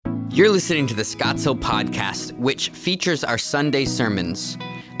You're listening to the Scotts Hill Podcast, which features our Sunday sermons.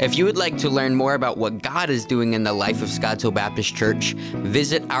 If you would like to learn more about what God is doing in the life of Scotts Hill Baptist Church,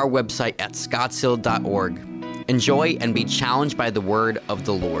 visit our website at scottshill.org. Enjoy and be challenged by the word of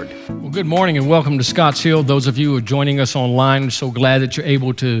the Lord. Well, good morning and welcome to Scotts Hill. Those of you who are joining us online, we're so glad that you're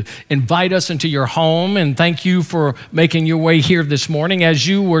able to invite us into your home, and thank you for making your way here this morning. As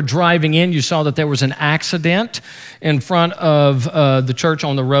you were driving in, you saw that there was an accident in front of the church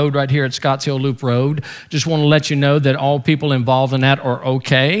on the road right here at Scotts Hill Loop Road. Just want to let you know that all people involved in that are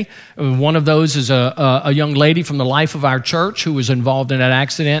okay. One of those is a young lady from the life of our church who was involved in that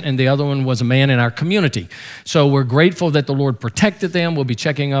accident, and the other one was a man in our community. So we're grateful that the Lord protected them. We'll be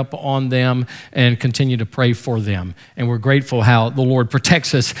checking up on them and continue to pray for them. And we're grateful how the Lord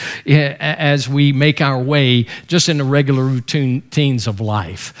protects us as we make our way just in the regular routines of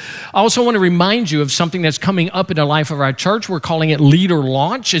life. I also want to remind you of something that's coming up in the life of our church. We're calling it Leader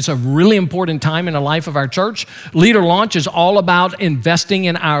Launch. It's a really important time in the life of our church. Leader Launch is all about investing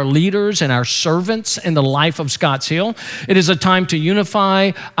in our leaders and our servants in the life of Scotts Hill. It is a time to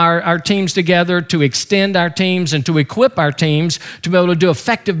unify our teams together, to extend our teams, and to equip our teams to be able to do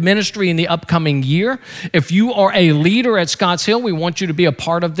effective ministry in the upcoming year. If you are a leader at Scotts Hill, we want you to be a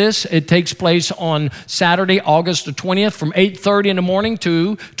part of this. It takes place on Saturday, August the 20th from 8:30 in the morning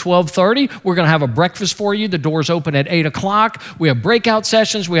to 12:30. We're going to have a breakfast for you. The doors open at 8 o'clock. We have breakout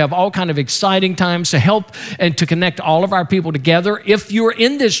sessions. We have all kind of exciting times to help and to connect all of our people together. If you're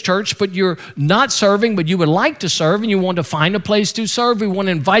in this church, but you're not serving, but you would like to serve and you want to find a place to serve, we want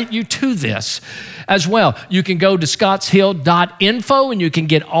to invite you to this as well. You can go to scottshill.info and you can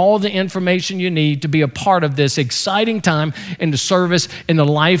get all the information you need to be a part of this exciting time in the service, in the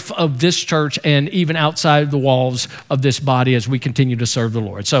life of this church, and even outside the walls of this body as we continue to serve the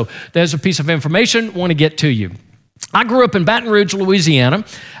Lord. So there's a piece of information I want to get to you. I grew up in Baton Rouge, Louisiana.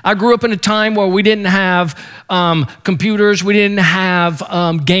 I grew up in a time where we didn't have computers, we didn't have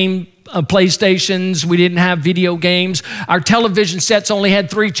PlayStations, we didn't have video games. Our television sets only had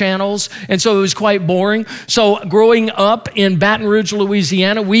 3 channels, and so it was quite boring. So growing up in Baton Rouge,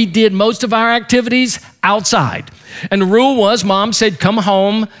 Louisiana, we did most of our activities outside. And the rule was, Mom said, come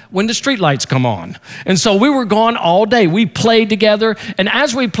home when the streetlights come on. And so we were gone all day. We played together, and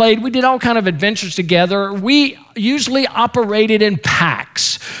as we played, we did all kind of adventures together. We usually operated in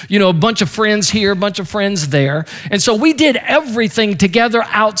packs, a bunch of friends here, a bunch of friends there. And so we did everything together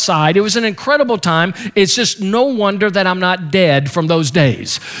outside. It was an incredible time. It's just no wonder that I'm not dead from those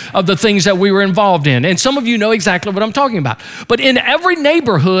days of the things that we were involved in. And some of you know exactly what I'm talking about. But in every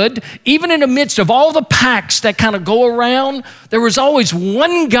neighborhood, even in the midst of all the packs that kind of go around, there was always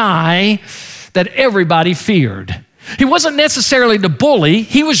one guy that everybody feared. He wasn't necessarily the bully.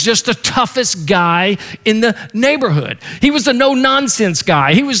 He was just the toughest guy in the neighborhood. He was the no-nonsense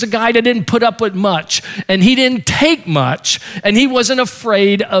guy. He was the guy that didn't put up with much, and he didn't take much, and he wasn't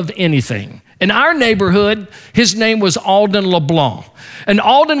afraid of anything. In our neighborhood, his name was Alden LeBlanc. And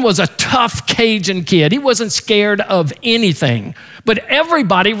Alden was a tough Cajun kid. He wasn't scared of anything, but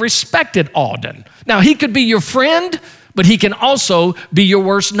everybody respected Alden. Now, he could be your friend, but he can also be your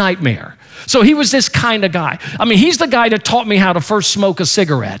worst nightmare. So he was this kind of guy. I mean, he's the guy that taught me how to first smoke a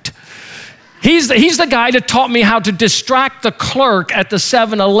cigarette. He's the guy that taught me how to distract the clerk at the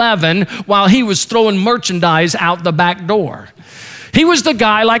 7-Eleven while he was throwing merchandise out the back door. He was the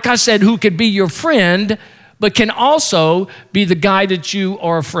guy, like I said, who could be your friend, but can also be the guy that you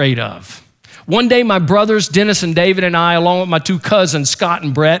are afraid of. One day, my brothers, Dennis and David, and I, along with my 2 cousins, Scott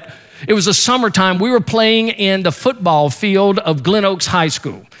and Brett, it was a summertime. We were playing in the football field of Glen Oaks High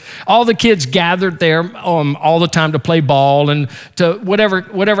School. All the kids gathered there all the time to play ball and to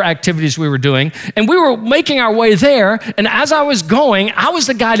whatever activities we were doing. And we were making our way there, and as I was going, I was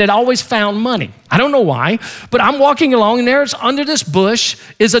the guy that always found money. I don't know why, but I'm walking along, and there's under this bush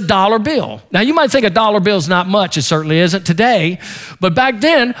is a dollar bill. Now, you might think a dollar bill is not much. It certainly isn't today. But back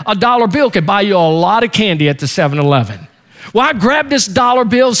then, a dollar bill could buy you a lot of candy at the 7-Eleven. Well, I grabbed this dollar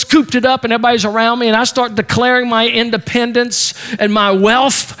bill, scooped it up, and everybody's around me, and I start declaring my independence and my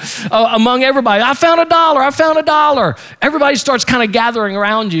wealth among everybody. I found a dollar, I found a dollar. Everybody starts kind of gathering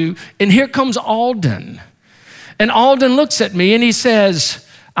around you, and here comes Alden. And Alden looks at me, and he says,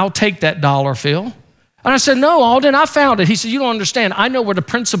 I'll take that dollar, Phil. And I said, no, Alden, I found it. He said, you don't understand. I know where the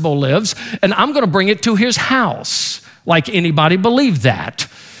principal lives, and I'm going to bring it to his house. Like anybody believed that.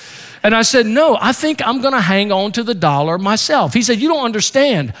 And I said, no, I think I'm going to hang on to the dollar myself. He said, you don't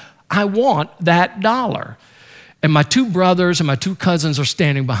understand. I want that dollar. And my two brothers and my two cousins are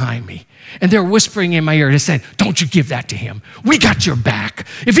standing behind me. And they're whispering in my ear. They said, don't you give that to him. We got your back.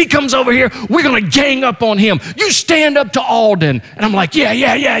 If he comes over here, we're going to gang up on him. You stand up to Alden. And I'm like,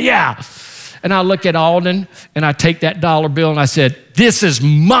 yeah. And I look at Alden and I take that dollar bill and I said, this is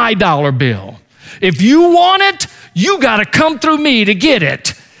my dollar bill. If you want it, you got to come through me to get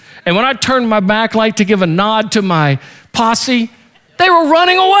it. And when I turned my back like to give a nod to my posse, they were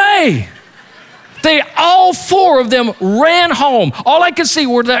running away. All four of them ran home. All I could see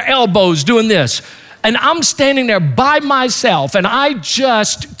were their elbows doing this. And I'm standing there by myself, and I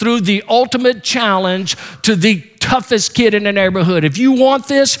just threw the ultimate challenge to the toughest kid in the neighborhood. If you want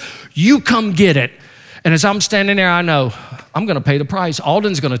this, you come get it. And as I'm standing there, I know I'm going to pay the price.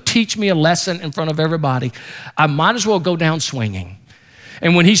 Alden's going to teach me a lesson in front of everybody. I might as well go down swinging.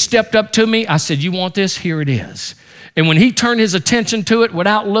 And when he stepped up to me, I said, you want this? Here it is. And when he turned his attention to it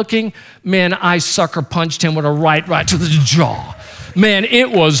without looking, man, I sucker punched him with a right to the jaw. Man,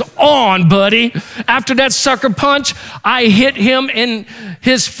 it was on, buddy. After that sucker punch, I hit him in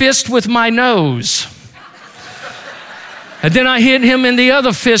his fist with my nose. And then I hit him in the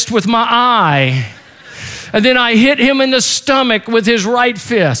other fist with my eye. And then I hit him in the stomach with his right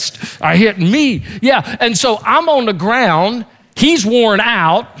fist. I hit me. Yeah, and so I'm on the ground. He's worn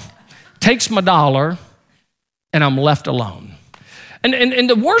out, takes my dollar, and I'm left alone. And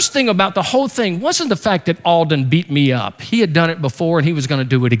the worst thing about the whole thing wasn't the fact that Alden beat me up. He had done it before and he was going to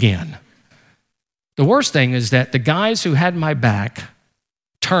do it again. The worst thing is that the guys who had my back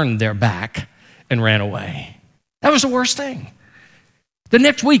turned their back and ran away. That was the worst thing. The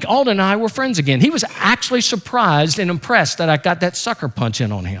next week, Alden and I were friends again. He was actually surprised and impressed that I got that sucker punch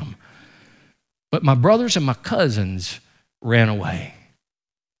in on him. But my brothers and my cousins ran away.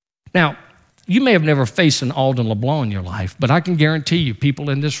 Now, you may have never faced an Alden LeBlanc in your life, but I can guarantee you people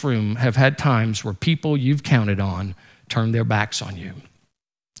in this room have had times where people you've counted on turned their backs on you.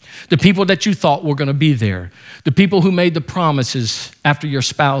 The people that you thought were going to be there, the people who made the promises after your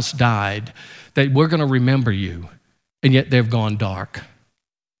spouse died that we're going to remember you, and yet they've gone dark.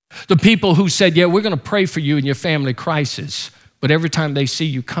 The people who said, yeah, we're going to pray for you in your family crisis, but every time they see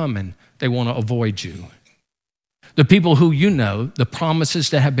you coming, they want to avoid you. The people who you know, the promises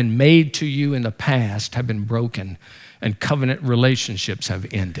that have been made to you in the past have been broken and covenant relationships have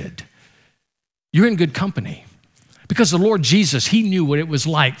ended. You're in good company because the Lord Jesus, he knew what it was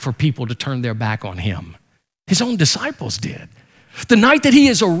like for people to turn their back on him. His own disciples did. The night that he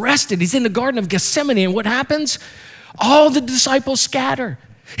is arrested, he's in the Garden of Gethsemane, and what happens? All the disciples scatter.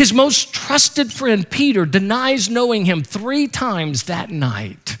 His most trusted friend, Peter, denies knowing him 3 times that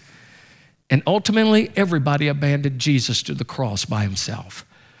night. And ultimately, everybody abandoned Jesus to the cross by himself.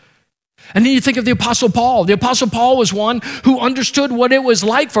 And then you think of the Apostle Paul. The Apostle Paul was one who understood what it was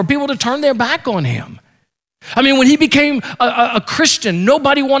like for people to turn their back on him. I mean, when he became a Christian,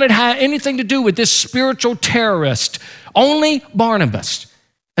 nobody wanted to have anything to do with this spiritual terrorist, only Barnabas.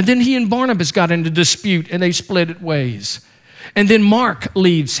 And then he and Barnabas got into dispute and they split ways. And then Mark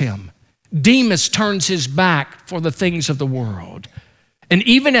leaves him. Demas turns his back for the things of the world. And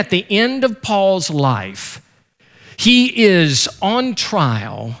even at the end of Paul's life, he is on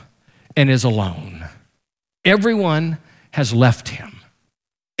trial and is alone. Everyone has left him.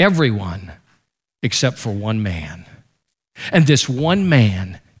 Everyone except for one man. And this one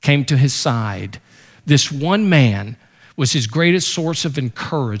man came to his side. This one man was his greatest source of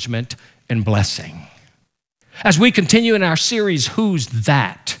encouragement and blessing. As we continue in our series, Who's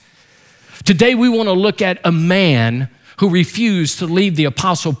That? Today we want to look at a man who refused to leave the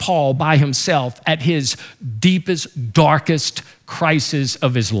Apostle Paul by himself at his deepest, darkest crisis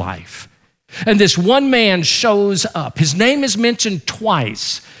of his life. And this one man shows up. His name is mentioned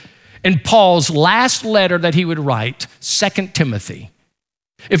twice in Paul's last letter that he would write, 2 Timothy.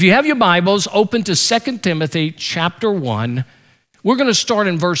 If you have your Bibles, open to 2 Timothy chapter 1. We're going to start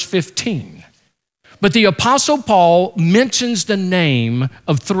in verse 15. But the Apostle Paul mentions the name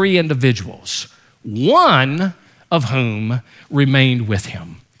of 3 individuals, one of whom remained with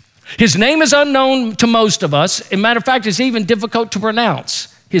him. His name is unknown to most of us. As a matter of fact, it's even difficult to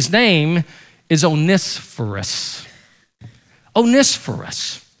pronounce. His name is Onesiphorus.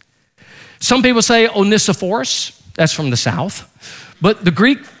 Onesiphorus. Some people say Onesiphorus. That's from the south. But the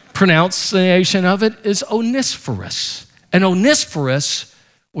Greek pronunciation of it is Onesiphorus. And Onesiphorus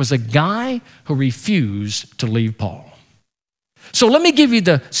was a guy who refused to leave Paul. So let me give you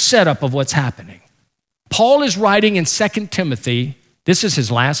the setup of what's happening. Paul is writing in 2 Timothy. This is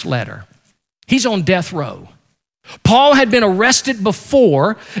his last letter. He's on death row. Paul had been arrested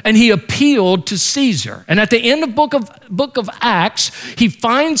before, and he appealed to Caesar. And at the end of book of Acts, he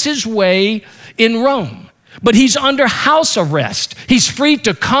finds his way in Rome. but he's under house arrest. He's free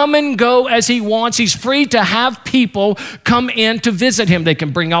to come and go as he wants. He's free to have people come in to visit him. They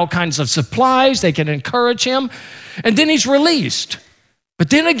can bring all kinds of supplies. They can encourage him. And then he's released. But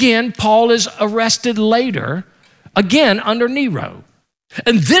then again, Paul is arrested later, again under Nero.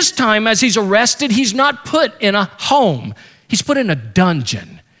 And this time, as he's arrested, he's not put in a home. He's put in a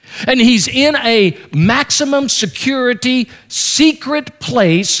dungeon. And he's in a maximum security, secret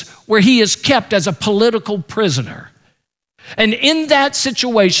place where he is kept as a political prisoner. And in that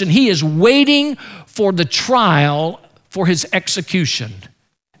situation, he is waiting for the trial for his execution.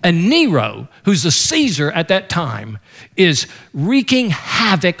 And Nero, who's the Caesar at that time, is wreaking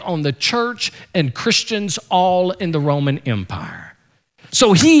havoc on the church and Christians all in the Roman Empire.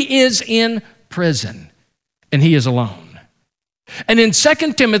 So he is in prison, and he is alone. And in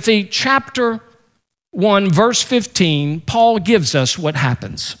 2 Timothy chapter 1, verse 15, Paul gives us what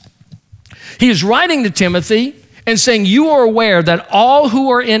happens. He is writing to Timothy and saying, "You are aware that all who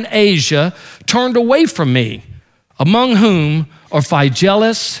are in Asia turned away from me, among whom are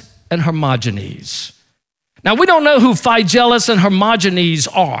Phygellus and Hermogenes." Now, we don't know who Phygellus and Hermogenes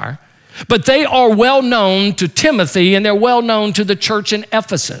are, but they are well known to Timothy and they're well known to the church in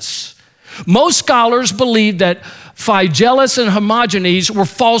Ephesus. Most scholars believe that Phygellus and Hermogenes were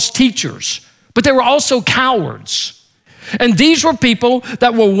false teachers, but they were also cowards. And these were people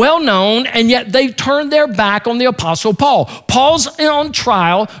that were well known, and yet they turned their back on the Apostle Paul. Paul's on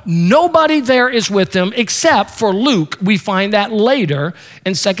trial. Nobody there is with him except for Luke. We find that later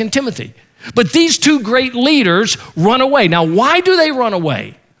in 2 Timothy. But these two great leaders run away. Now, why do they run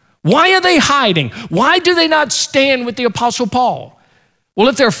away? Why are they hiding? Why do they not stand with the Apostle Paul? Well,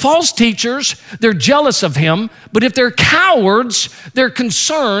 if they're false teachers, they're jealous of him. But if they're cowards, they're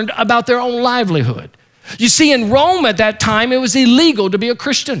concerned about their own livelihood. You see, in Rome at that time, it was illegal to be a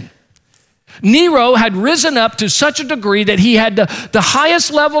Christian. Nero had risen up to such a degree that he had the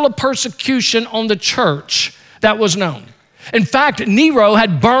highest level of persecution on the church that was known. In fact, Nero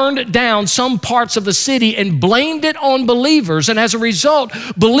had burned down some parts of the city and blamed it on believers. And as a result,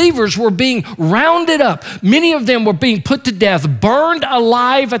 believers were being rounded up. Many of them were being put to death, burned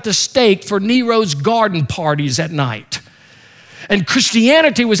alive at the stake for Nero's garden parties at night. And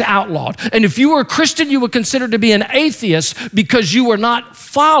Christianity was outlawed. And if you were a Christian, you were considered to be an atheist because you were not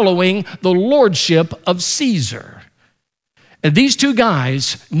following the lordship of Caesar. And these two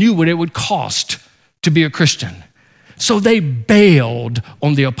guys knew what it would cost to be a Christian. So they bailed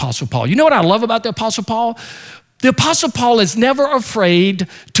on the Apostle Paul. You know what I love about the Apostle Paul? The Apostle Paul is never afraid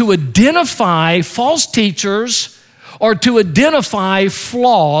to identify false teachers or to identify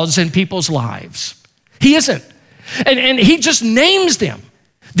flaws in people's lives. He isn't. And he just names them.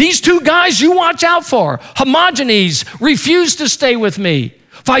 These two guys you watch out for. Hermogenes refused to stay with me.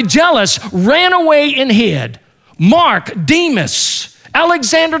 Phygellus ran away and hid. Mark, Demas,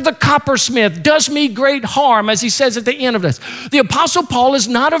 Alexander the coppersmith does me great harm, as he says at the end of this. The Apostle Paul is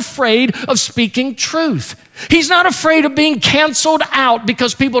not afraid of speaking truth. He's not afraid of being canceled out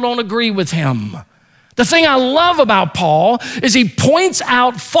because people don't agree with him. The thing I love about Paul is he points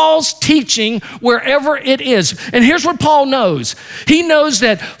out false teaching wherever it is. And here's what Paul knows. He knows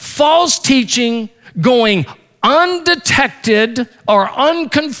that false teaching going undetected or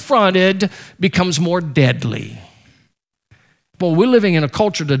unconfronted becomes more deadly. Well, we're living in a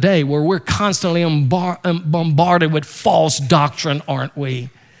culture today where we're constantly bombarded with false doctrine, aren't we?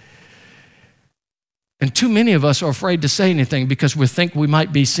 And too many of us are afraid to say anything because we think we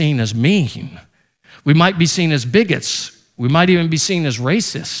might be seen as mean. We might be seen as bigots. We might even be seen as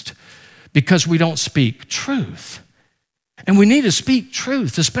racist because we don't speak truth. And we need to speak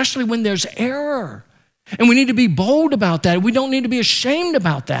truth, especially when there's error. And we need to be bold about that. We don't need to be ashamed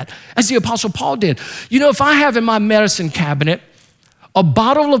about that, as the Apostle Paul did. You know, if I have in my medicine cabinet a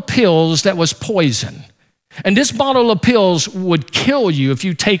bottle of pills that was poison, and this bottle of pills would kill you if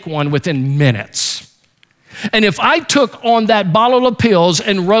you take one within minutes. And if I took on that bottle of pills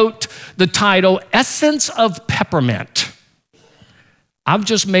and wrote the title, Essence of Peppermint, I've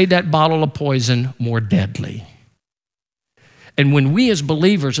just made that bottle of poison more deadly. And when we as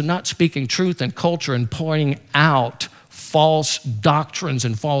believers are not speaking truth and culture and pointing out false doctrines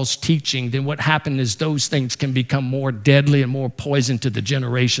and false teaching, then what happens is those things can become more deadly and more poison to the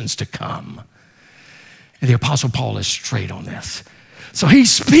generations to come. And the Apostle Paul is straight on this. So he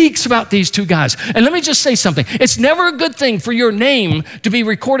speaks about these two guys. And let me just say something. It's never a good thing for your name to be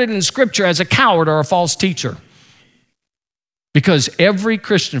recorded in Scripture as a coward or a false teacher. Because every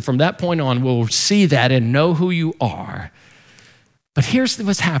Christian from that point on will see that and know who you are. But here's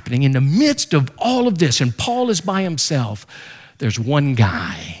what's happening. In the midst of all of this, and Paul is by himself, there's one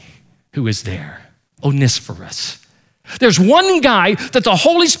guy who is there. Onesiphorus. There's one guy that the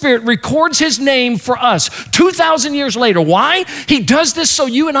Holy Spirit records his name for us 2,000 years later. Why? He does this so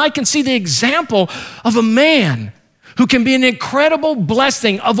you and I can see the example of a man who can be an incredible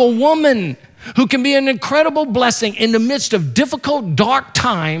blessing, of a woman who can be an incredible blessing in the midst of difficult, dark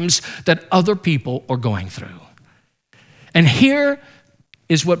times that other people are going through. And here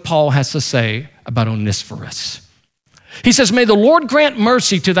is what Paul has to say about Onesiphorus. He says, "May the Lord grant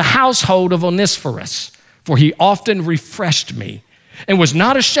mercy to the household of Onesiphorus, for he often refreshed me and was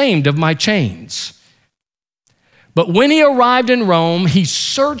not ashamed of my chains. But when he arrived in Rome, he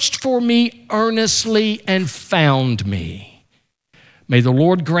searched for me earnestly and found me. May the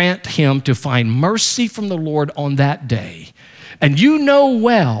Lord grant him to find mercy from the Lord on that day. And you know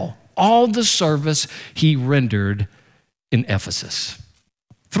well all the service he rendered in Ephesus."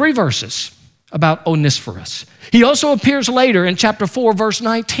 3 verses about Onesiphorus. He also appears later in chapter 4, verse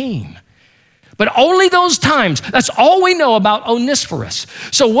 19. But only those times. That's all we know about Onesiphorus.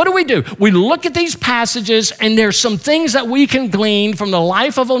 So what do? We look at these passages, and there's some things that we can glean from the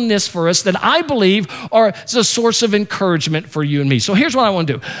life of Onesiphorus that I believe are a source of encouragement for you and me. So here's what I want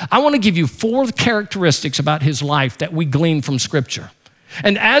to do. I want to give you 4 characteristics about his life that we glean from Scripture.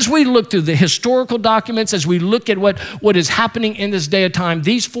 And as we look through the historical documents, as we look at what is happening in this day of time,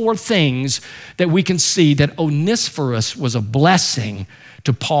 these 4 things that we can see that Onesiphorus was a blessing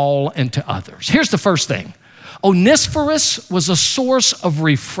to Paul and to others. Here's the first thing. Onesiphorus was a source of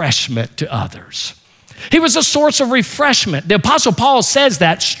refreshment to others. He was a source of refreshment. The Apostle Paul says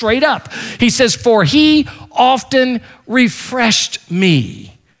that straight up. He says, "For he often refreshed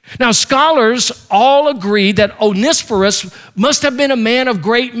me." Now, scholars all agree that Onesiphorus must have been a man of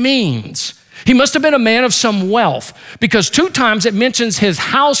great means. He must have been a man of some wealth, because 2 times it mentions his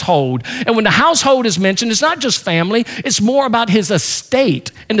household. And when the household is mentioned, it's not just family, it's more about his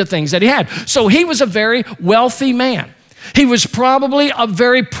estate and the things that he had. So he was a very wealthy man. He was probably a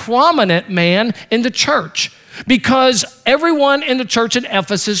very prominent man in the church, because everyone in the church in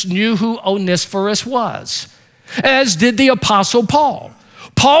Ephesus knew who Onesiphorus was, as did the Apostle Paul.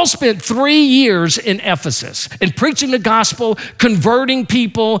 Paul spent 3 years in Ephesus in preaching the gospel, converting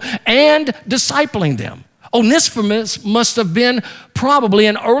people, and discipling them. Onesiphorus must have been probably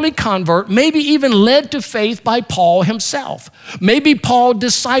an early convert, maybe even led to faith by Paul himself. Maybe Paul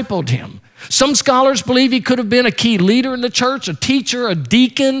discipled him. Some scholars believe he could have been a key leader in the church, a teacher, a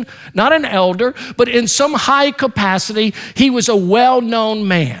deacon, not an elder, but in some high capacity, he was a well-known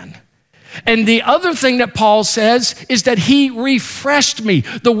man. And the other thing that Paul says is that he refreshed me.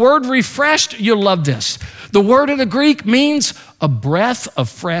 The word refreshed, you'll love this. The word in the Greek means a breath of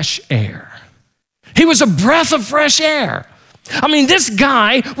fresh air. He was a breath of fresh air. I mean, this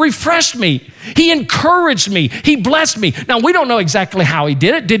guy refreshed me. He encouraged me. He blessed me. Now, we don't know exactly how he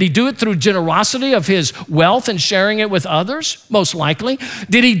did it. Did he do it through generosity of his wealth and sharing it with others? Most likely.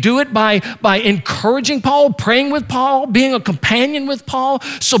 Did he do it by encouraging Paul, praying with Paul, being a companion with Paul,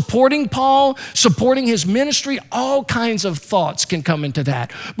 supporting his ministry? All kinds of thoughts can come into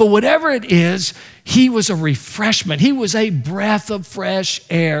that. But whatever it is, he was a refreshment. He was a breath of fresh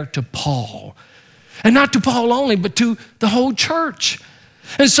air to Paul. And not to Paul only, but to the whole church.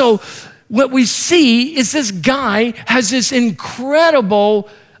 And so what we see is this guy has this incredible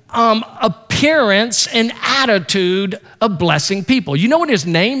appearance and attitude of blessing people. You know what his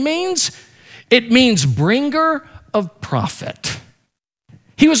name means? It means bringer of profit.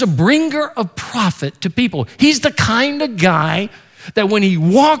 He was a bringer of profit to people. He's the kind of guy that when he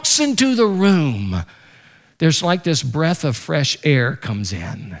walks into the room, there's like this breath of fresh air comes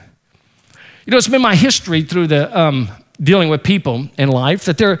in. You know, it's been my history through the dealing with people in life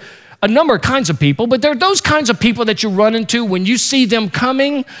that there are a number of kinds of people, but there are those kinds of people that you run into when you see them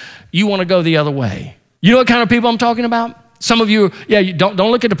coming, you want to go the other way. You know what kind of people I'm talking about? Some of you, you don't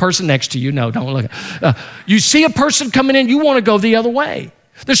look at the person next to you. No, don't look. You see a person coming in, you want to go the other way.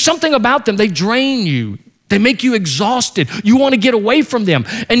 There's something about them. They drain you. They make you exhausted. You want to get away from them.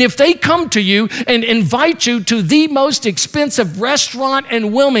 And if they come to you and invite you to the most expensive restaurant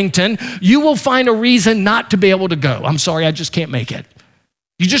in Wilmington, you will find a reason not to be able to go. I'm sorry, I just can't make it.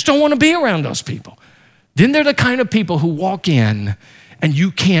 You just don't want to be around those people. Then they're the kind of people who walk in and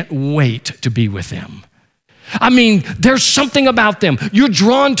you can't wait to be with them. I mean, there's something about them. You're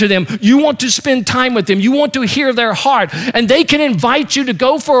drawn to them. You want to spend time with them. You want to hear their heart. And they can invite you to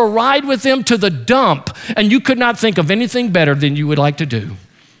go for a ride with them to the dump. And you could not think of anything better than you would like to do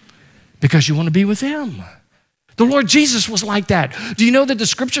because you want to be with them. The Lord Jesus was like that. Do you know that the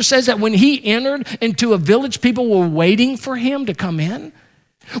scripture says that when he entered into a village, people were waiting for him to come in?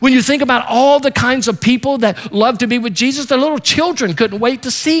 When you think about all the kinds of people that love to be with Jesus, the little children couldn't wait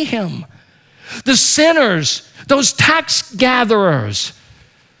to see him. the sinners, those tax gatherers,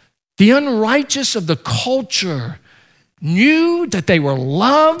 the unrighteous of the culture knew that they were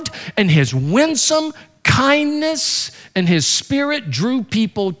loved, and his winsome kindness and his spirit drew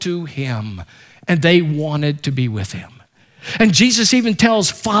people to him, and they wanted to be with him. And Jesus even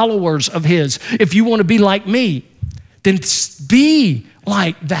tells followers of his, if you want to be like me, then be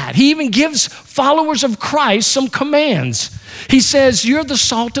like that. He even gives followers of Christ some commands. He says, you're the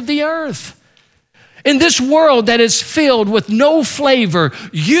salt of the earth. In this world that is filled with no flavor,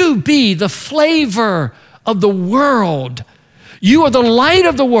 you be the flavor of the world. You are the light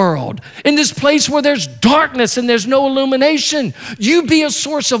of the world. In this place where there's darkness and there's no illumination, you be a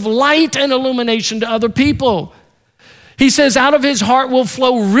source of light and illumination to other people. He says, out of his heart will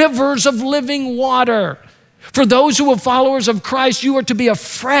flow rivers of living water. For those who are followers of Christ, you are to be a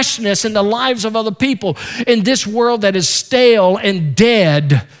freshness in the lives of other people in this world that is stale and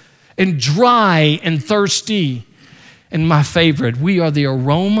dead and dry and thirsty. And my favorite, we are the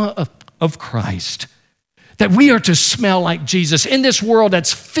aroma of Christ, that we are to smell like Jesus in this world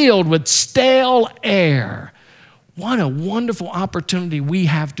that's filled with stale air. What a wonderful opportunity we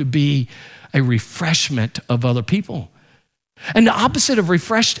have to be a refreshment of other people. And the opposite of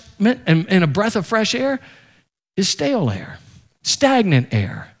refreshment and a breath of fresh air is stale air, stagnant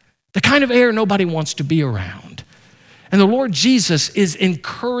air, the kind of air nobody wants to be around. And the Lord Jesus is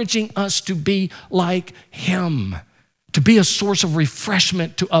encouraging us to be like him, to be a source of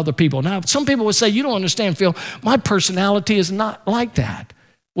refreshment to other people. Now, some people would say, you don't understand, Phil, my personality is not like that.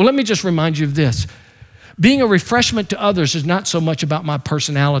 Well, let me just remind you of this. Being a refreshment to others is not so much about my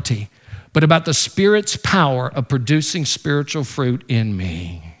personality, but about the Spirit's power of producing spiritual fruit in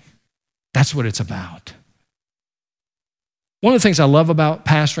me. That's what it's about. One of the things I love about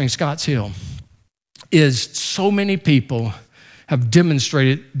pastoring Scotts Hill is so many people have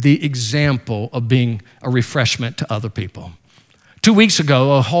demonstrated the example of being a refreshment to other people. 2 weeks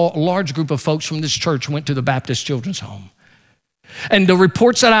ago, a large group of folks from this church went to the Baptist Children's Home. And the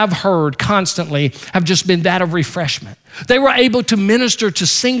reports that I've heard constantly have just been that of refreshment. They were able to minister to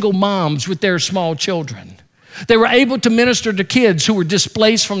single moms with their small children. They were able to minister to kids who were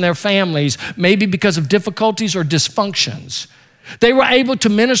displaced from their families, maybe because of difficulties or dysfunctions. They were able to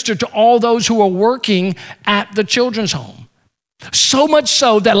minister to all those who were working at the children's home. So much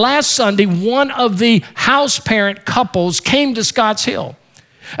so that last Sunday, one of the house parent couples came to Scotts Hill,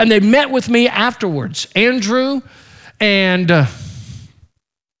 and they met with me afterwards, Andrew and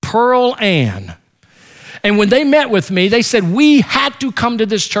Pearl Ann. And when they met with me, they said, we had to come to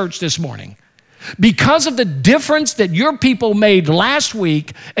this church this morning because of the difference that your people made last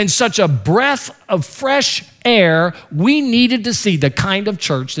week and such a breath of fresh air. We needed to see the kind of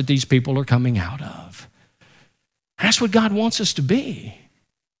church that these people are coming out of. That's what God wants us to be.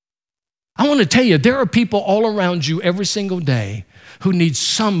 I want to tell you, there are people all around you every single day who need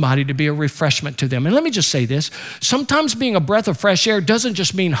somebody to be a refreshment to them. And let me just say this, sometimes being a breath of fresh air doesn't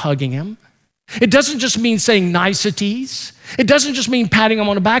just mean hugging him. It doesn't just mean saying niceties. It doesn't just mean patting them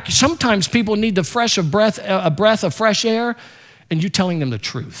on the back. Sometimes people need a breath of fresh air, and you telling them the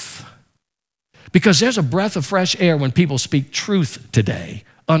truth. Because there's a breath of fresh air when people speak truth today,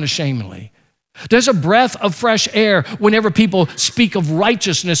 unashamedly. There's a breath of fresh air whenever people speak of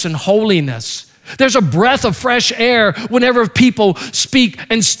righteousness and holiness. There's a breath of fresh air whenever people speak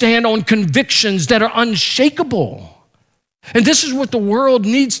and stand on convictions that are unshakable. And this is what the world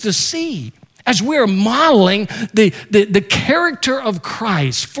needs to see. As we're modeling the character of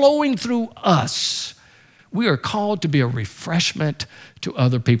Christ flowing through us, we are called to be a refreshment to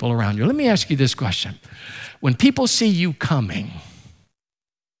other people around you. Let me ask you this question. When people see you coming,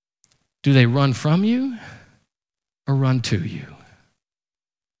 do they run from you or run to you?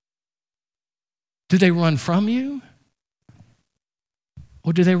 Do they run from you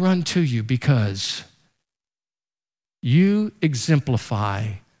or do they run to you because you exemplify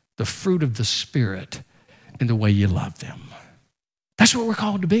the fruit of the Spirit in the way you love them? That's what we're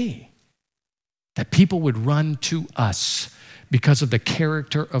called to be. That people would run to us because of the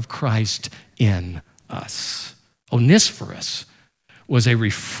character of Christ in us. Onesiphorus was a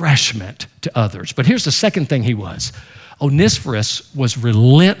refreshment to others. But here's the second thing he was. Onesiphorus was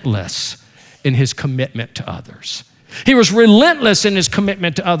relentless in his commitment to others. He was relentless in his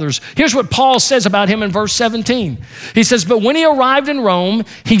commitment to others. Here's what Paul says about him in verse 17. He says, but when he arrived in Rome,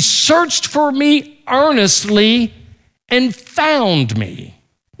 he searched for me earnestly and found me.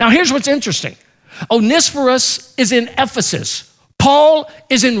 Now here's what's interesting. Onesiphorus is in Ephesus. Paul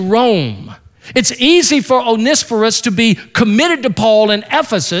is in Rome. It's easy for Onesiphorus to be committed to Paul in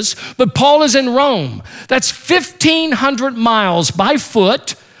Ephesus, but Paul is in Rome. That's 1,500 miles by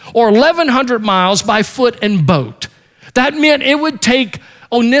foot or 1,100 miles by foot and boat. That meant it would take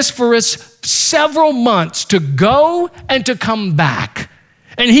Onesiphorus several months to go and to come back.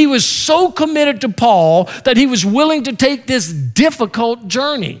 And he was so committed to Paul that he was willing to take this difficult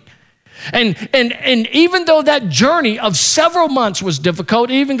journey. And even though that journey of several months was difficult,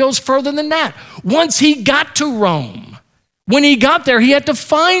 it even goes further than that. Once he got to Rome, when he got there, he had to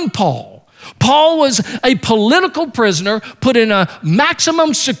find Paul. Paul was a political prisoner put in a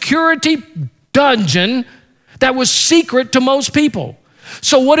maximum security dungeon that was secret to most people.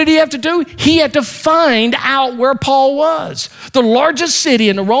 So what did he have to do? He had to find out where Paul was. The largest city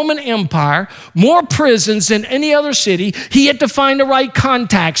in the Roman Empire, more prisons than any other city. He had to find the right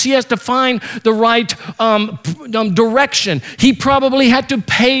contacts. He has to find the right direction. He probably had to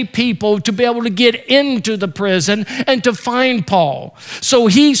pay people to be able to get into the prison and to find Paul. So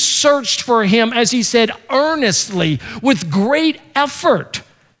he searched for him, as he said, earnestly, with great effort.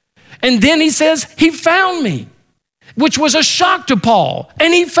 And then he says, he found me, which was a shock to Paul.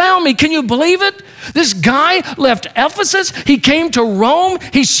 And he found me. Can you believe it? This guy left Ephesus. He came to Rome.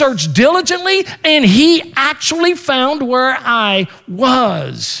 He searched diligently, and he actually found where I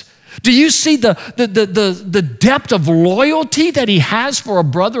was. Do you see the depth of loyalty that he has for a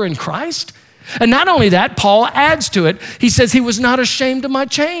brother in Christ? And not only that, Paul adds to it. He says he was not ashamed of my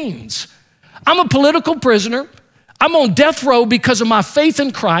chains. I'm a political prisoner. I'm on death row because of my faith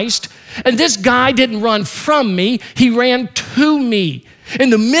in Christ, and this guy didn't run from me, he ran to me. In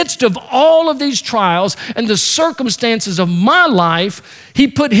the midst of all of these trials and the circumstances of my life, he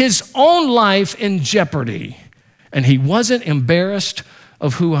put his own life in jeopardy, and he wasn't embarrassed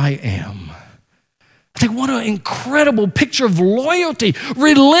of who I am. I think what an incredible picture of loyalty,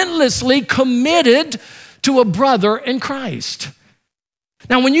 relentlessly committed to a brother in Christ.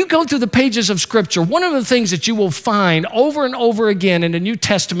 Now, when you go through the pages of Scripture, one of the things that you will find over and over again in the New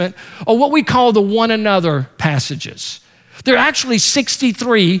Testament are what we call the one another passages. There are actually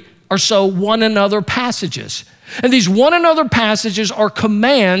 63 or so one another passages. And these one another passages are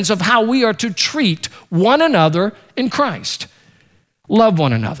commands of how we are to treat one another in Christ. Love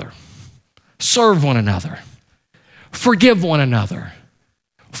one another, serve one another, forgive one another,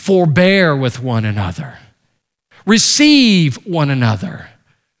 forbear with one another, receive one another,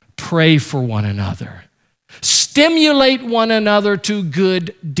 pray for one another, stimulate one another to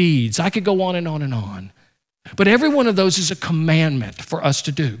good deeds. I could go on and on and on. But every one of those is a commandment for us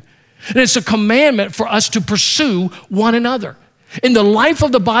to do. And it's a commandment for us to pursue one another. In the life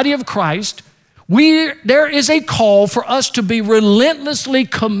of the body of Christ, there is a call for us to be relentlessly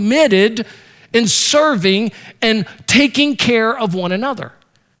committed in serving and taking care of one another.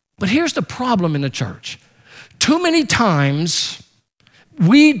 But here's the problem in the church. Too many times,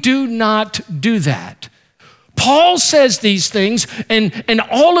 we do not do that. Paul says these things, and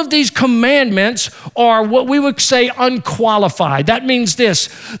all of these commandments are what we would say unqualified. That means this,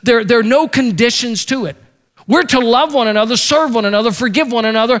 there are no conditions to it. We're to love one another, serve one another, forgive one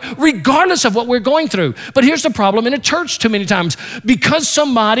another, regardless of what we're going through. But here's the problem in a church too many times. Because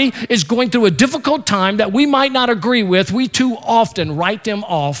somebody is going through a difficult time that we might not agree with, we too often write them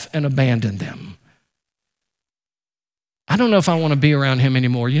off and abandon them. I don't know if I want to be around him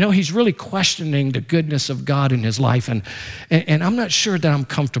anymore. You know, he's really questioning the goodness of God in his life, and I'm not sure that I'm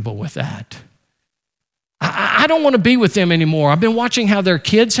comfortable with that. I don't want to be with them anymore. I've been watching how their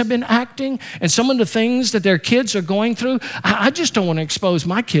kids have been acting and some of the things that their kids are going through. I just don't want to expose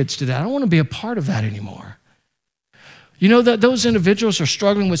my kids to that. I don't want to be a part of that anymore. You know, that those individuals are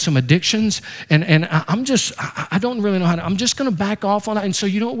struggling with some addictions, and I don't really know how to, I'm just going to back off on that. And so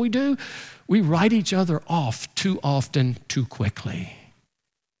you know what we do? We write each other off too often, too quickly.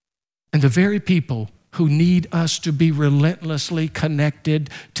 And the very people who need us to be relentlessly connected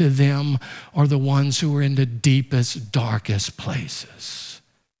to them are the ones who are in the deepest, darkest places.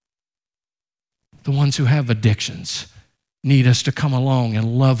 The ones who have addictions need us to come along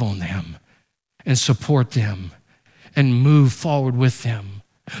and love on them and support them and move forward with them.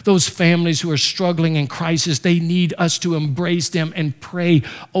 Those families who are struggling in crisis, they need us to embrace them and pray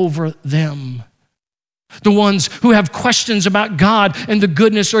over them. The ones who have questions about God and the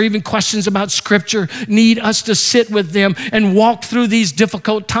goodness, or even questions about Scripture, need us to sit with them and walk through these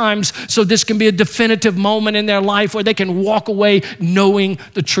difficult times so this can be a definitive moment in their life where they can walk away knowing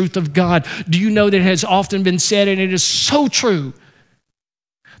the truth of God. Do you know that it has often been said, and it is so true,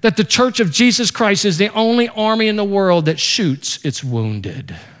 that the Church of Jesus Christ is the only army in the world that shoots its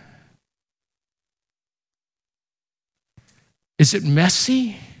wounded? Is it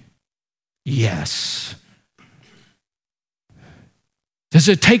messy? Yes. Does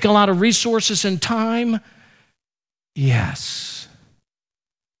it take a lot of resources and time? Yes.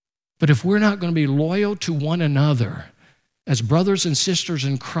 But if we're not going to be loyal to one another as brothers and sisters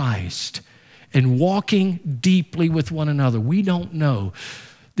in Christ and walking deeply with one another, we don't know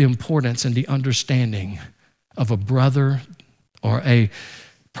the importance and the understanding of a brother or a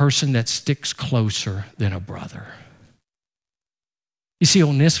person that sticks closer than a brother. You see,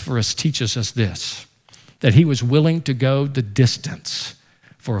 Onesiphorus teaches us this, that he was willing to go the distance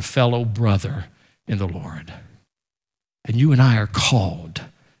for a fellow brother in the Lord. And you and I are called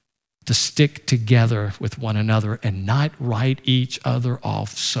to stick together with one another and not write each other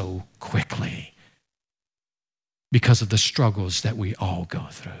off so quickly because of the struggles that we all go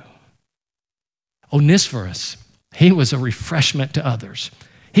through. Onesiphorus, he was a refreshment to others.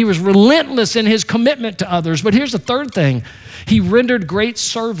 He was relentless in his commitment to others. But here's the third thing. He rendered great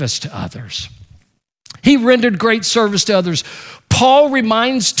service to others. He rendered great service to others. Paul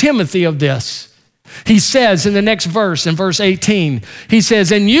reminds Timothy of this. He says in the next verse, in verse 18, he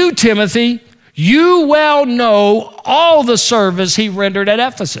says, "And you, Timothy, you well know all the service he rendered at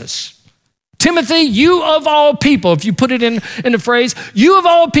Ephesus." Timothy, you of all people, if you put it in the phrase, you of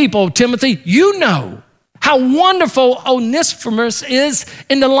all people, Timothy, you know how wonderful Onesiphorus is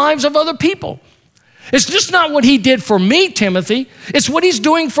in the lives of other people. It's just not what he did for me, Timothy. It's what he's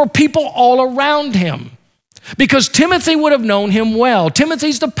doing for people all around him. Because Timothy would have known him well.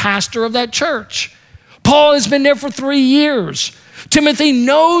 Timothy's the pastor of that church. Paul has been there for 3 years. Timothy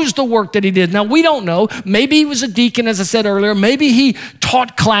knows the work that he did. Now, we don't know. Maybe he was a deacon, as I said earlier. Maybe he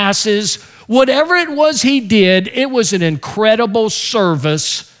taught classes. Whatever it was he did, it was an incredible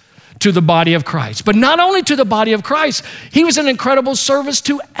service to the body of Christ. But not only to the body of Christ, he was an incredible service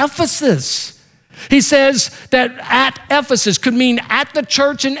to Ephesus. He says that at Ephesus could mean at the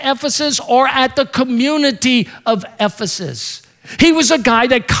church in Ephesus or at the community of Ephesus. He was a guy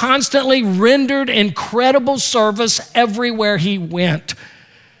that constantly rendered incredible service everywhere he went.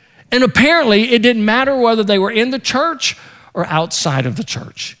 And apparently it didn't matter whether they were in the church or outside of the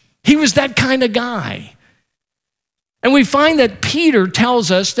church. He was that kind of guy. And we find that Peter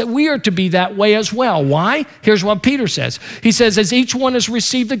tells us that we are to be that way as well. Why? Here's what Peter says. He says, "As each one has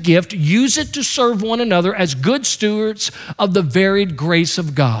received a gift, use it to serve one another as good stewards of the varied grace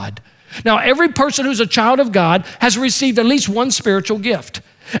of God." Now, every person who's a child of God has received at least one spiritual gift.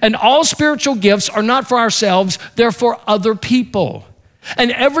 And all spiritual gifts are not for ourselves, they're for other people.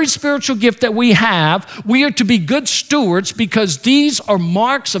 And every spiritual gift that we have, we are to be good stewards because these are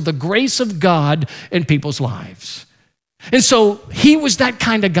marks of the grace of God in people's lives. And so he was that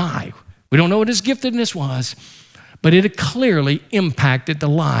kind of guy. We don't know what his giftedness was, but it clearly impacted the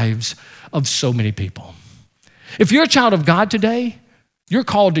lives of so many people. If you're a child of God today, you're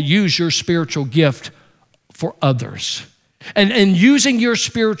called to use your spiritual gift for others. And using your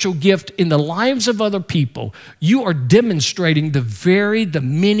spiritual gift in the lives of other people, you are demonstrating the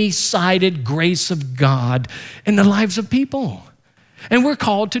many-sided grace of God in the lives of people. And we're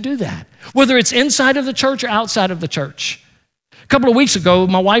called to do that, whether it's inside of the church or outside of the church. A couple of weeks ago,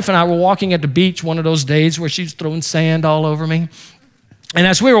 my wife and I were walking at the beach one of those days where she was throwing sand all over me. And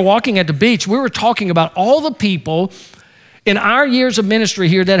as we were walking at the beach, we were talking about all the people in our years of ministry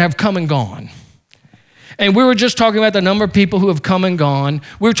here that have come and gone. And we were just talking about the number of people who have come and gone.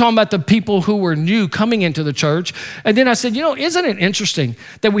 We were talking about the people who were new coming into the church. And then I said, isn't it interesting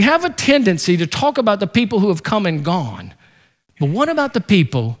that we have a tendency to talk about the people who have come and gone? But what about the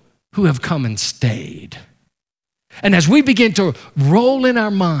people who have come and stayed? And as we begin to roll in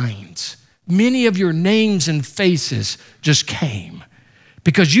our minds, many of your names and faces just came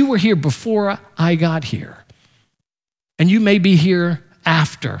because you were here before I got here. And you may be here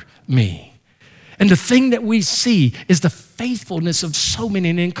after me. And the thing that we see is the faithfulness of so many,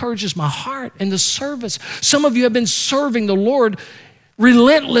 and it encourages my heart in the service. Some of you have been serving the Lord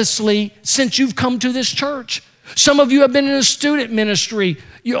relentlessly since you've come to this church. Some of you have been in a student ministry,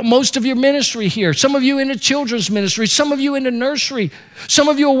 most of your ministry here. Some of you in a children's ministry. Some of you in a nursery. Some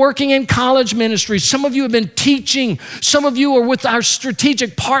of you are working in college ministry. Some of you have been teaching. Some of you are with our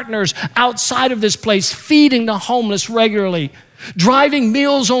strategic partners outside of this place, feeding the homeless regularly, driving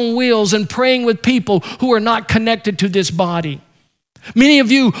Meals on Wheels and praying with people who are not connected to this body. Many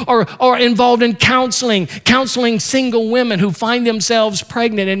of you are involved in counseling single women who find themselves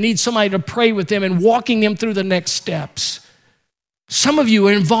pregnant and need somebody to pray with them and walking them through the next steps. Some of you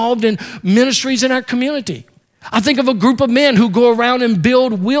are involved in ministries in our community. I think of a group of men who go around and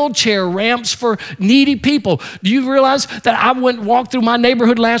build wheelchair ramps for needy people. Do you realize that I walked through my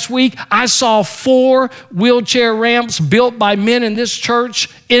neighborhood last week? I saw 4 wheelchair ramps built by men in this church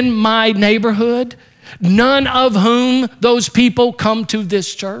in my neighborhood, none of whom those people come to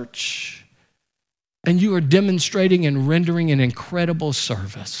this church. And you are demonstrating and rendering an incredible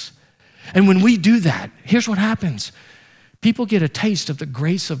service And when we do that, here's what happens. People get a taste of the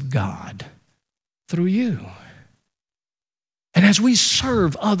grace of God through you. And as we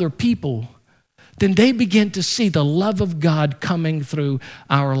serve other people, then they begin to see the love of God coming through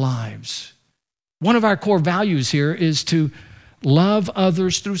our lives. One of our core values here is to love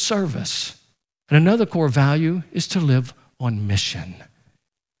others through service. And another core value is to live on mission.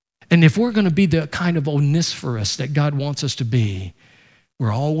 And if we're going to be the kind of Onesiphorus that God wants us to be,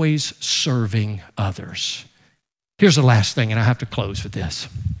 we're always serving others. Here's the last thing, and I have to close with this.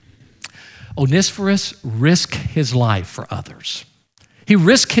 Onesiphorus risked his life for others. He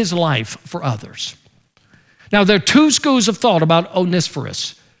risked his life for others. Now, there are two schools of thought about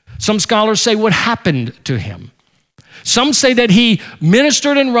Onesiphorus. Some scholars say what happened to him. Some say that he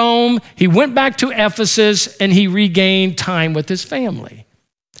ministered in Rome, he went back to Ephesus, and he regained time with his family.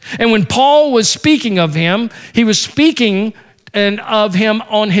 And when Paul was speaking of him, he was speaking of him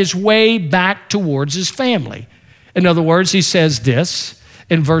on his way back towards his family. In other words, he says this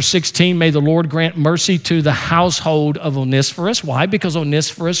in verse 16, may the Lord grant mercy to the household of Onesiphorus. Why? Because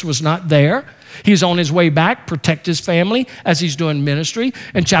Onesiphorus was not there. He's on his way back, protect his family as he's doing ministry.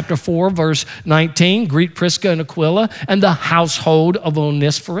 In chapter 4, verse 19, greet Prisca and Aquila and the household of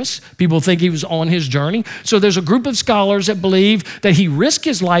Onesiphorus. People think he was on his journey. So there's a group of scholars that believe that he risked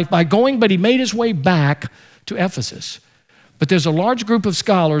his life by going, but he made his way back to Ephesus. But there's a large group of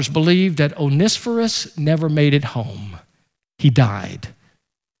scholars believe that Onesiphorus never made it home. He died.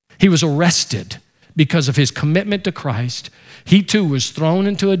 He was arrested because of his commitment to Christ. He too was thrown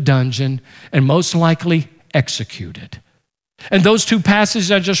into a dungeon and most likely executed. And those two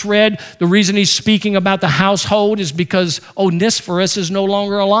passages I just read, the reason he's speaking about the household is because Onesiphorus is no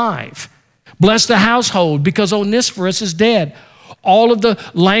longer alive. Bless the household because Onesiphorus is dead. All of the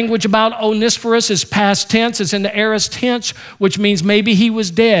language about Onesiphorus is past tense. It's in the aorist tense, which means maybe he was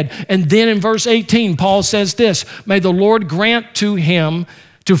dead. And then in verse 18, Paul says this, may the Lord grant to him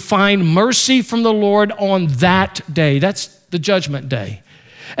to find mercy from the Lord on that day. That's the judgment day.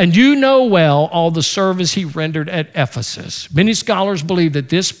 And you know well all the service he rendered at Ephesus. Many scholars believe that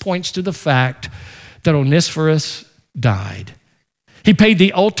this points to the fact that Onesiphorus died. He paid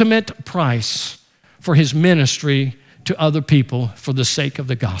the ultimate price for his ministry to other people for the sake of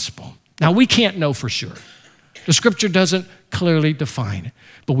the gospel. Now, we can't know for sure. The scripture doesn't clearly define it,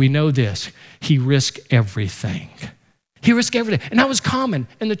 but we know this. He risked everything. He risked everything. And that was common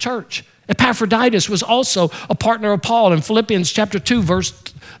in the church. Epaphroditus was also a partner of Paul. In Philippians chapter 2, verse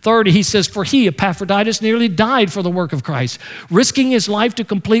 30, he says, for he, Epaphroditus, nearly died for the work of Christ, risking his life to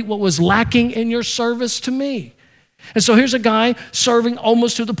complete what was lacking in your service to me. And so here's a guy serving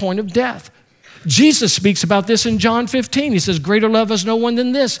almost to the point of death. Jesus speaks about this in John 15. He says, greater love has no one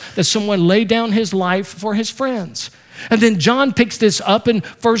than this, that someone lay down his life for his friends. And then John picks this up in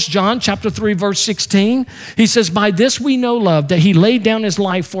 1 John chapter 3, verse 16. He says, by this we know love, that he laid down his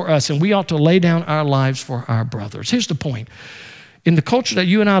life for us, and we ought to lay down our lives for our brothers. Here's the point. In the culture that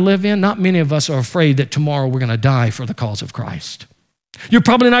you and I live in, not many of us are afraid that tomorrow we're going to die for the cause of Christ. You're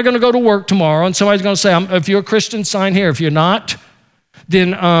probably not going to go to work tomorrow, and somebody's going to say, if you're a Christian, sign here. If you're not, then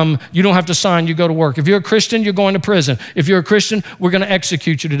you don't have to sign, you go to work. If you're a Christian, you're going to prison. If you're a Christian, we're going to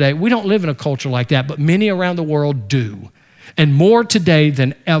execute you today. We don't live in a culture like that, but many around the world do. And more today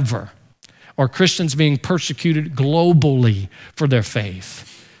than ever are Christians being persecuted globally for their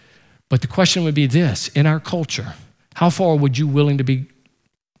faith. But the question would be this, in our culture, how far would you willing to be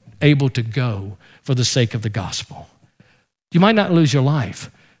able to go for the sake of the gospel? You might not lose your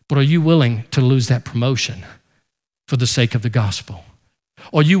life, but are you willing to lose that promotion for the sake of the gospel?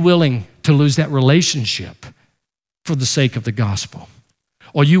 Are you willing to lose that relationship for the sake of the gospel?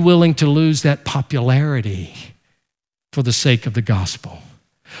 Are you willing to lose that popularity for the sake of the gospel?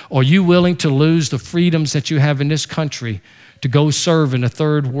 Are you willing to lose the freedoms that you have in this country to go serve in a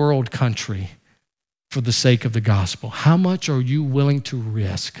third world country for the sake of the gospel? How much are you willing to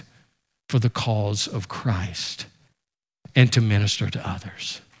risk for the cause of Christ and to minister to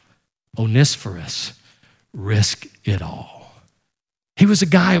others? Onesiphorus risked it all. He was a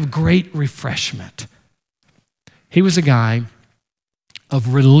guy of great refreshment. He was a guy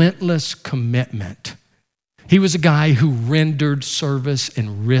of relentless commitment. He was a guy who rendered service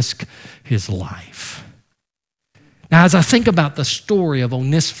and risked his life. Now, as I think about the story of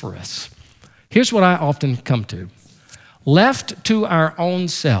Onesiphorus, here's what I often come to. Left to our own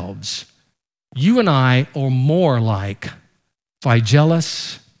selves, you and I are more like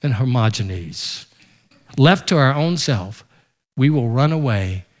Phygelus and Hermogenes. Left to our own self, we will run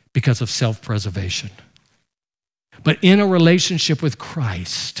away because of self-preservation. But in a relationship with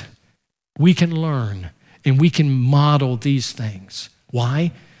Christ, we can learn and we can model these things.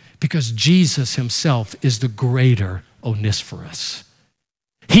 Why? Because Jesus himself is the greater Onesiphorus.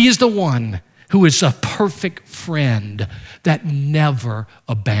 He is the one who is a perfect friend that never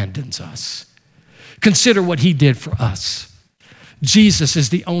abandons us. Consider what he did for us. Jesus is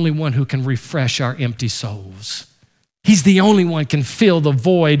the only one who can refresh our empty souls. He's the only one who can fill the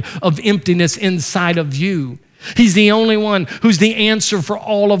void of emptiness inside of you. He's the only one who's the answer for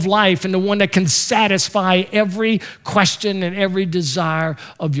all of life and the one that can satisfy every question and every desire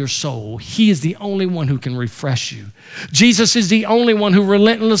of your soul. He is the only one who can refresh you. Jesus is the only one who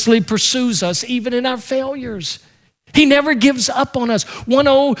relentlessly pursues us, even in our failures. He never gives up on us. One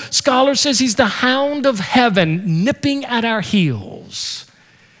old scholar says he's the hound of heaven nipping at our heels,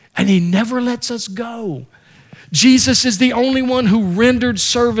 and he never lets us go. Jesus is the only one who rendered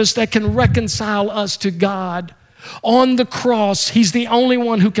service that can reconcile us to God. On the cross, he's the only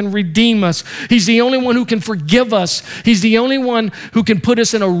one who can redeem us. He's the only one who can forgive us. He's the only one who can put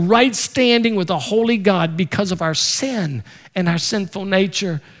us in a right standing with a holy God because of our sin and our sinful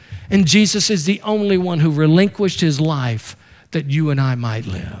nature. And Jesus is the only one who relinquished his life that you and I might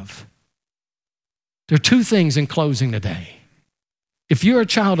live. There are two things in closing today. If you're a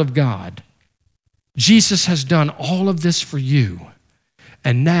child of God, Jesus has done all of this for you,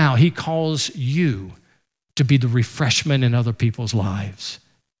 and now he calls you to be the refreshment in other people's lives.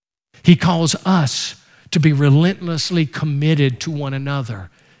 He calls us to be relentlessly committed to one another.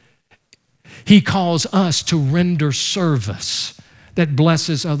 He calls us to render service that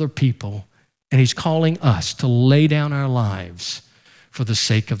blesses other people, and he's calling us to lay down our lives for the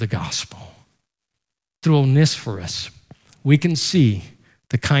sake of the gospel. Through Onesiphorus, we can see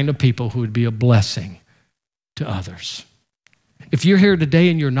the kind of people who would be a blessing to others. If you're here today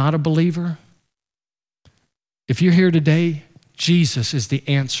and you're not a believer, if you're here today, Jesus is the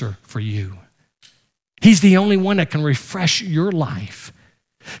answer for you. He's the only one that can refresh your life.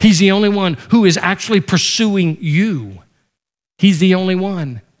 He's the only one who is actually pursuing you. He's the only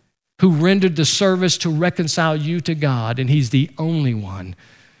one who rendered the service to reconcile you to God, and he's the only one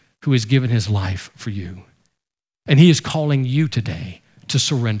who has given his life for you. And he is calling you today to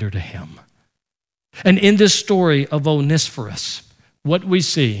surrender to him. And in this story of Onesiphorus, what we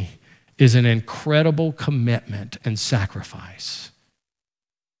see is an incredible commitment and sacrifice.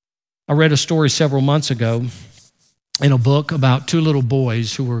 I read a story several months ago in a book about two little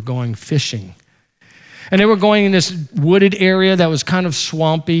boys who were going fishing. And they were going in this wooded area that was kind of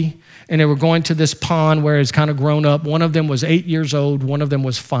swampy, and they were going to this pond where it's kind of grown up. One of them was 8 years old, one of them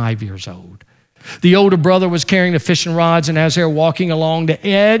was 5 years old. The older brother was carrying the fishing rods, and as they were walking along the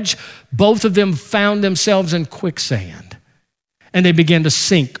edge, both of them found themselves in quicksand, and they began to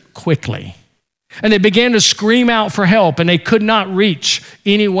sink quickly. And they began to scream out for help, and they could not reach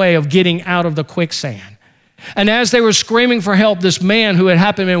any way of getting out of the quicksand. And as they were screaming for help, this man who had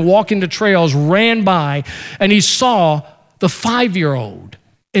happened to be walking the trails ran by, and he saw the 5-year-old,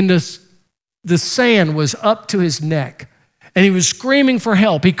 and the sand was up to his neck. And he was screaming for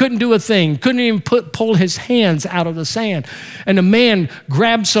help. He couldn't do a thing, couldn't even pull his hands out of the sand. And the man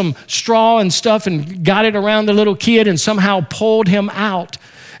grabbed some straw and stuff and got it around the little kid and somehow pulled him out.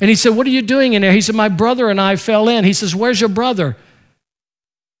 And he said, "What are you doing in there?" He said, "My brother and I fell in." He says, "Where's your brother?"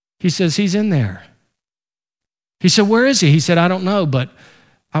 He says, "He's in there." He said, "Where is he?" He said, "I don't know, but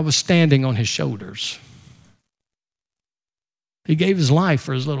I was standing on his shoulders." He gave his life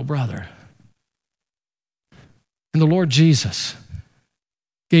for his little brother. And the Lord Jesus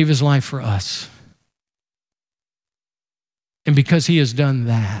gave his life for us. And because he has done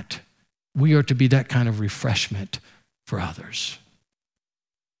that, we are to be that kind of refreshment for others.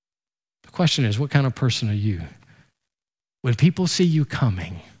 The question is, what kind of person are you? When people see you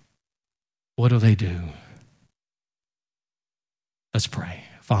coming, what do they do? Let's pray.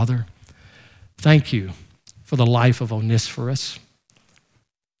 Father, thank you for the life of Onesiphorus.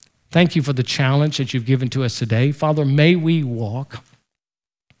 Thank you for the challenge that you've given to us today. Father, may we walk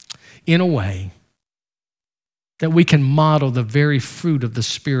in a way that we can model the very fruit of the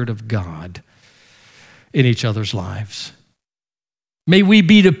Spirit of God in each other's lives. May we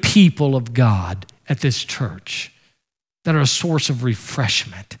be the people of God at this church that are a source of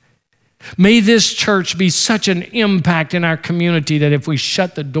refreshment. May this church be such an impact in our community that if we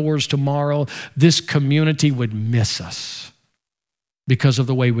shut the doors tomorrow, this community would miss us because of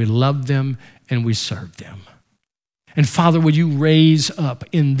the way we love them and we serve them. And Father, would you raise up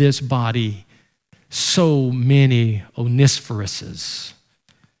in this body so many Onesiphoruses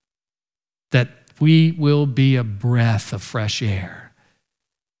that we will be a breath of fresh air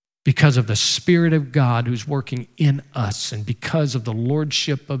because of the Spirit of God who's working in us and because of the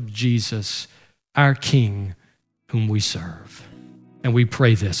Lordship of Jesus, our King, whom we serve. And we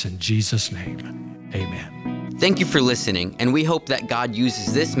pray this in Jesus' name. Amen. Thank you for listening, and we hope that God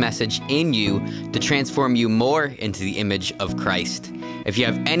uses this message in you to transform you more into the image of Christ. If you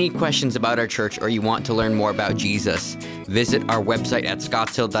have any questions about our church or you want to learn more about Jesus, visit our website at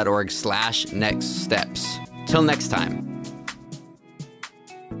scottshill.org/nextsteps. Till next time.